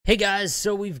Hey guys,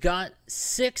 so we've got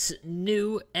 6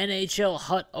 new NHL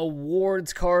Hut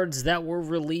Awards cards that were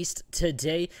released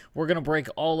today. We're going to break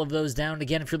all of those down.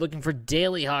 Again, if you're looking for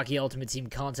daily Hockey Ultimate Team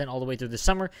content all the way through the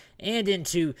summer and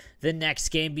into the next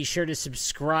game, be sure to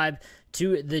subscribe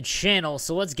to the channel.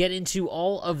 So let's get into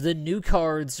all of the new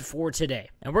cards for today.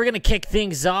 And we're going to kick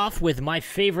things off with my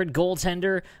favorite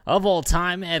goaltender of all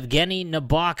time, Evgeny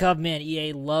Nabokov. Man,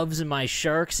 EA loves my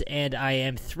Sharks, and I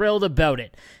am thrilled about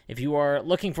it. If you are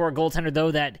looking for a goaltender,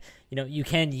 though, that you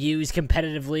can use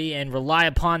competitively and rely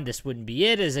upon, this wouldn't be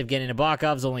it, as Evgeny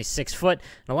Nabokov's only 6 foot,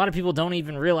 and a lot of people don't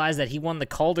even realize that he won the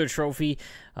Calder Trophy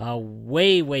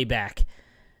way back.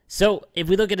 So, if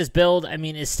we look at his build, I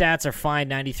mean, his stats are fine.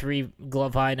 93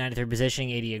 glove high, 93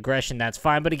 positioning, 80 aggression, that's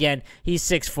fine. But again, he's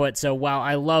 6 foot, so while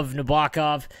I love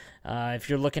Nabokov, if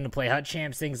you're looking to play Hut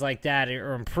Champs, things like that,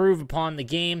 or improve upon the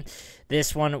game,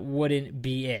 this one wouldn't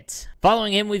be it.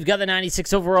 Following him, we've got the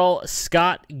 96 overall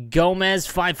Scott Gomez,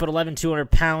 5'11",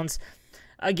 200 pounds.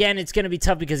 Again, it's going to be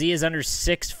tough because he is under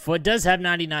 6 foot. Does have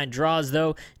 99 draws,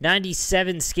 though.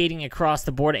 97 skating across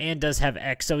the board, and does have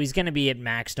X, so he's going to be at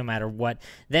max no matter what.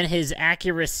 Then his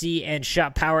accuracy and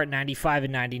shot power at 95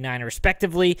 and 99,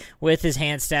 respectively, with his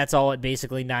hand stats all at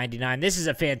basically 99. This is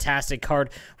a fantastic card,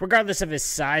 regardless of his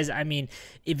size. I mean,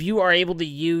 if you are able to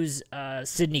use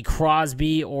Sidney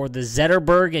Crosby or the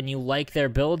Zetterberg and you like their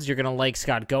builds, you're going to like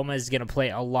Scott Gomez. He's going to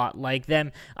play a lot like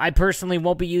them. I personally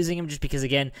won't be using him just because,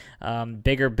 again,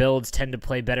 bigger builds tend to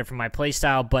play better for my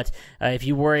playstyle, but if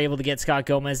you were able to get Scott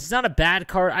Gomez, it's not a bad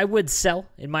card. I would sell,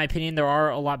 in my opinion. There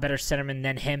are a lot better centermen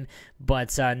than him,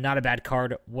 but not a bad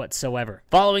card whatsoever.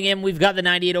 Following him, we've got the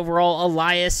 98 overall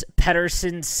Elias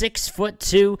Pettersson,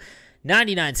 6'2",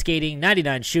 99 skating,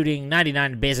 99 shooting,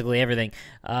 99 basically everything.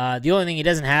 The only thing he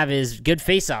doesn't have is good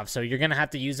face-off, so you're going to have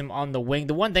to use him on the wing.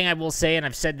 The one thing I will say, and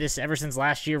I've said this ever since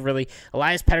last year, really,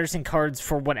 Elias Pettersson cards,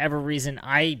 for whatever reason,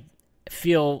 I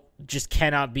feel just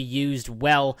cannot be used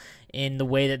well in the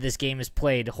way that this game is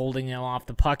played, holding him off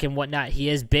the puck and whatnot. He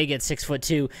is big at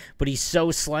 6'2", but he's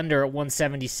so slender at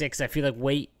 176. I feel like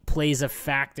weight plays a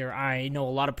factor. I know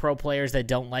a lot of pro players that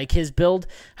don't like his build.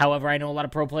 However, I know a lot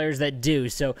of pro players that do.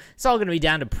 So it's all going to be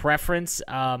down to preference.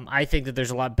 I think that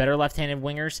there's a lot better left-handed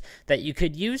wingers that you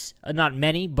could use. Not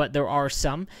many, but there are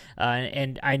some.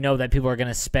 And I know that people are going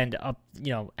to spend up,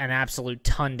 an absolute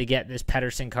ton to get this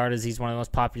Pettersson card, as he's one of the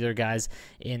most popular guys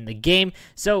in the game.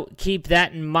 So keep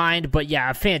that in mind. But yeah,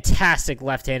 a fantastic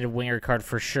left-handed winger card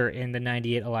for sure in the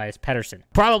 98 Elias Pettersson.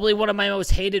 Probably one of my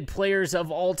most hated players of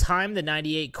all time, the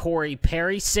 98 Corey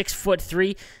Perry,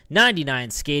 6'3", 99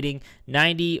 skating,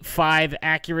 95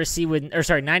 accuracy with,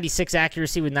 96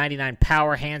 accuracy with 99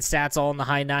 power, hand stats all in the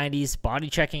high 90s, body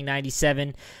checking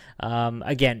 97.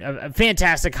 Again, a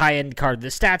fantastic high-end card. The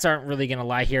stats aren't really going to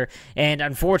lie here, and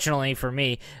unfortunately for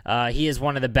me, he is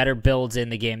one of the better builds in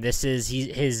the game.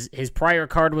 His prior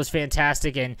card was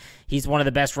fantastic, and he's one of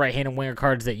the best right-handed winger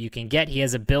cards that you can get. He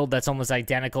has a build that's almost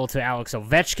identical to Alex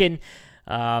Ovechkin.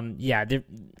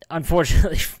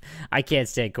 Unfortunately, I can't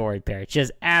stand Corey Perry.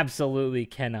 Just absolutely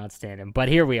cannot stand him. But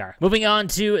here we are. Moving on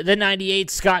to the 98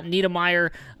 Scott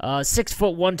Niedermayer,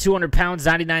 6'1", 200 pounds,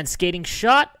 99 skating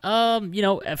shot.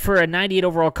 For a 98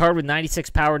 overall card with 96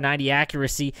 power, 90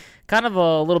 accuracy, kind of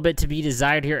a little bit to be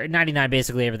desired here. 99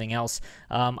 basically everything else.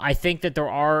 I think that there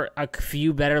are a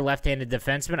few better left-handed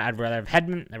defensemen. I'd rather have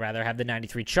Hedman. I'd rather have the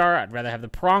 93 Char. I'd rather have the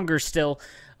Pronger still.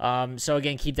 So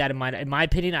again, keep that in mind. In my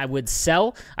opinion, I would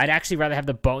sell. I'd actually rather have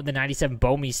the 97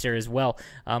 Bouwmeester as well.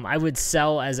 I would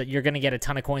sell, as you're going to get a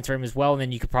ton of coins for him as well, and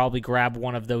then you could probably grab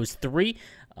one of those 3.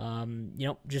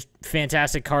 Just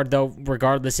fantastic card, though.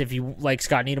 Regardless, if you like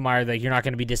Scott Niedermayer, you're not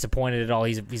going to be disappointed at all.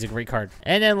 He's a great card.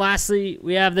 And then lastly,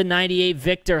 we have the 98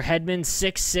 Victor Hedman,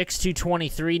 6'6",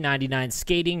 223, 99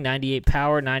 skating, 98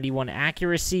 power, 91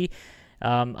 accuracy.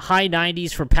 High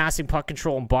 90s for passing, puck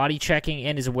control, and body checking,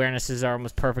 and his awarenesses are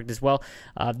almost perfect as well.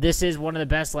 This is one of the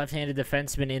best left-handed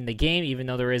defensemen in the game, even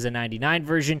though there is a 99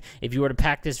 version. If you were to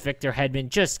pack this Victor Hedman,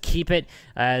 just keep it,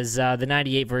 as the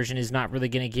 98 version is not really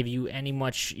going to give you any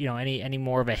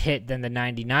more of a hit than the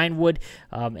 99 would.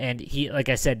 And he, like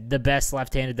I said, the best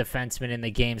left-handed defenseman in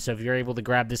the game. So if you're able to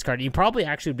grab this card, you probably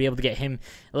actually would be able to get him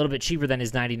a little bit cheaper than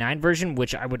his 99 version,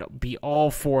 which I would be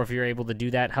all for if you're able to do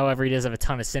that. However, he does have a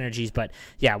ton of synergies, but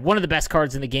yeah, one of the best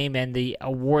cards in the game, and the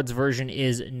awards version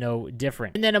is no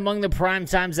different. And then among the prime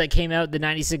times that came out, the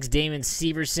 96 Damon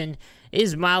Severson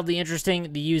is mildly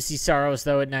interesting. The UC Saros,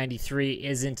 though, at 93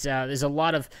 isn't. There's a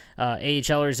lot of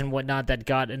AHLers and whatnot that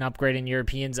got an upgrade in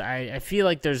Europeans. I feel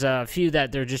like there's a few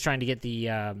that they're just trying to get the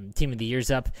Team of the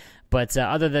Years up. But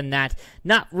other than that,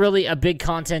 not really a big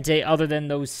content day other than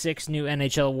those 6 new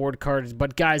NHL award cards.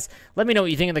 But guys, let me know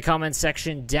what you think in the comments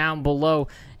section down below.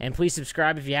 And please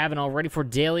subscribe if you haven't already for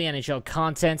daily NHL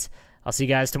content. I'll see you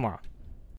guys tomorrow.